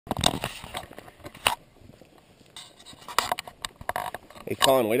Hey,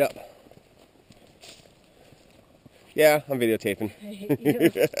 Colin, wait up. Yeah, I'm videotaping.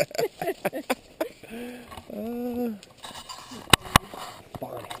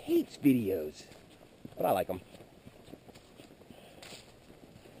 Fawn hates videos, but I like them.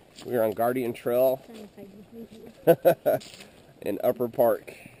 We're on Guardian Trail in Upper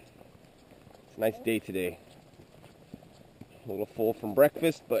Park. It's a nice day today. A little full from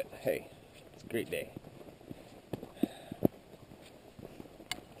breakfast, but hey, it's a great day.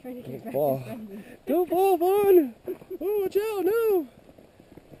 Don't fall. Don't fall, Fawn! Oh, watch out, no!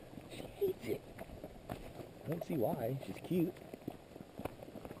 She hates it. I don't see why. She's cute.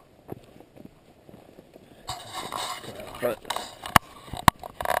 Front.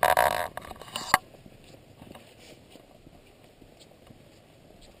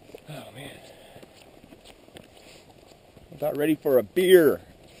 Oh, man. I'm about ready for a beer.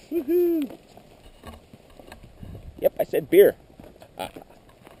 Woohoo! Yep, I said beer.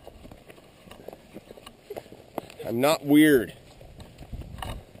 I'm not weird.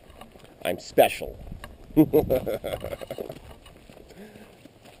 I'm special. This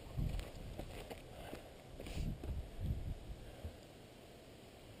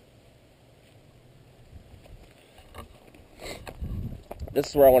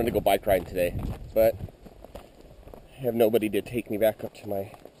is where I wanted to go bike riding today, but I have nobody to take me back up to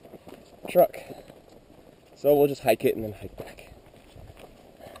my truck. So we'll just hike it and then hike back.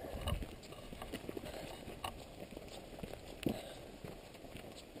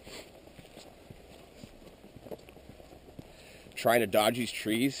 Trying to dodge these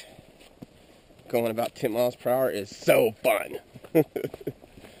trees, going about 10 miles per hour is so fun.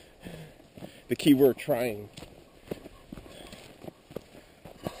 The key word, trying.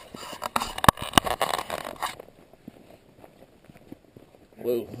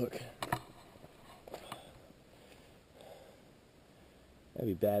 Whoa, look.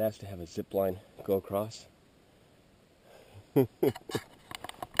 That'd be badass to have a zip line go across.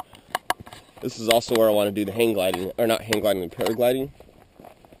 This is also where I want to do the hang gliding, or not hang gliding, paragliding.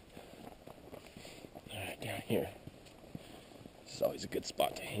 Alright, down here. This is always a good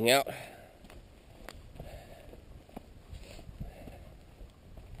spot to hang out.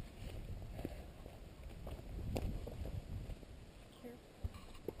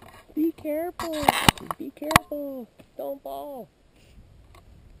 Be careful! Be careful! Don't fall!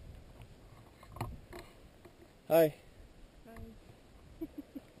 Hi.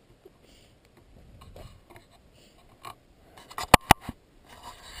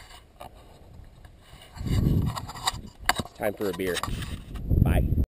 Time for a beer.